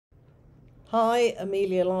Hi,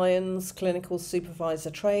 Amelia Lyons, Clinical Supervisor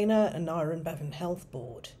Trainer and Nyren Bevan Health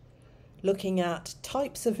Board. Looking at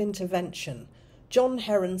types of intervention. John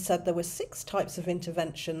Heron said there were 6 types of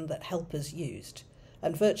intervention that helpers used,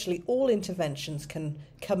 and virtually all interventions can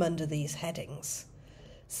come under these headings.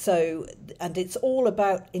 And it's all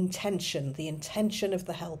about intention, the intention of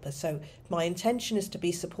the helper. So my intention is to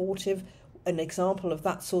be supportive. An example of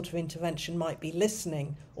that sort of intervention might be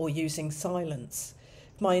listening or using silence.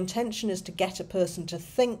 My intention is to get a person to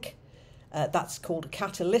think. That's called a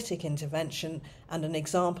catalytic intervention, and an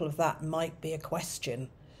example of that might be a question.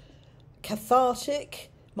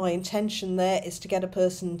 Cathartic, my intention there is to get a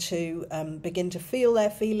person to begin to feel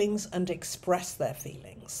their feelings and express their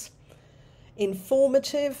feelings.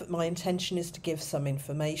 Informative, my intention is to give some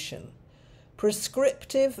information.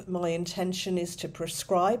 Prescriptive, my intention is to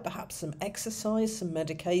prescribe perhaps some exercise, some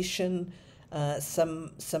medication,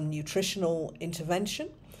 some nutritional intervention.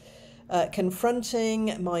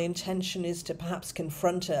 Confronting, my intention is to perhaps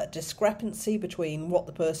confront a discrepancy between what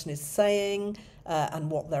the person is saying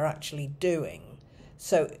and what they're actually doing.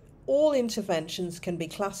 So all interventions can be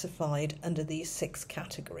classified under these 6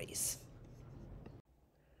 categories.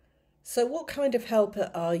 So what kind of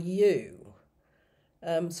helper are you?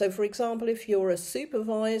 So for example, if you're a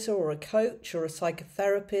supervisor or a coach or a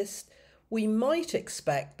psychotherapist, we might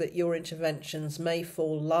expect that your interventions may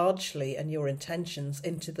fall largely and your intentions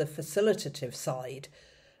into the facilitative side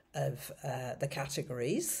of the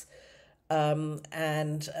categories.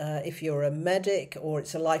 If you're a medic or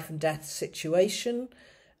it's a life and death situation,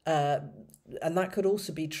 and that could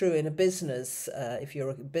also be true in a business. If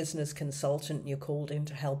you're a business consultant and you're called in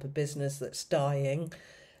to help a business that's dying,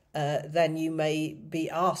 then you may be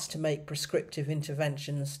asked to make prescriptive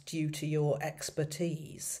interventions due to your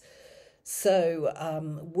expertise. So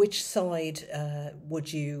which side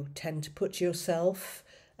would you tend to put yourself?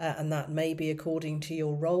 And that may be according to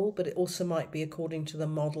your role, but it also might be according to the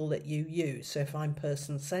model that you use. So if I'm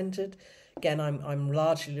person-centered, again, I'm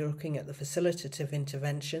largely looking at the facilitative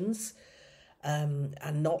interventions and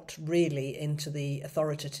not really into the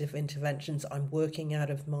authoritative interventions. I'm working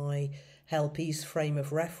out of my helpees frame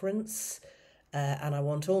of reference, and I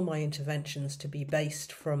want all my interventions to be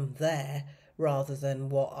based from there rather than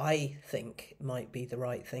what I think might be the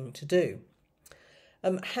right thing to do.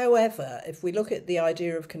 However, if we look at the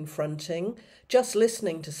idea of confronting, just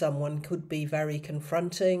listening to someone could be very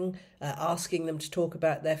confronting. Asking them to talk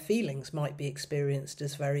about their feelings might be experienced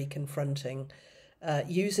as very confronting.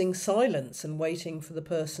 Using silence and waiting for the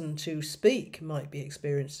person to speak might be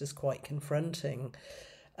experienced as quite confronting.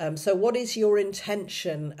 So what is your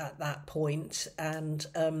intention at that point? And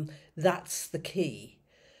that's the key.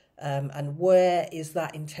 And where is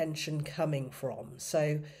that intention coming from?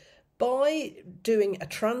 So by doing a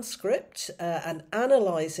transcript and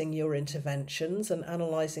analysing your interventions and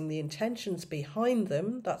analysing the intentions behind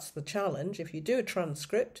them, that's the challenge. If you do a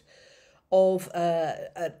transcript of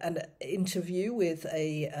an interview with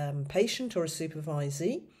a patient or a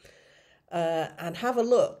supervisee and have a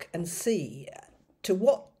look and see to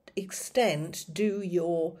what extent do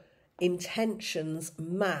your intentions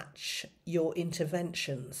match your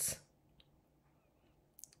interventions.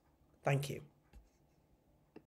 Thank you.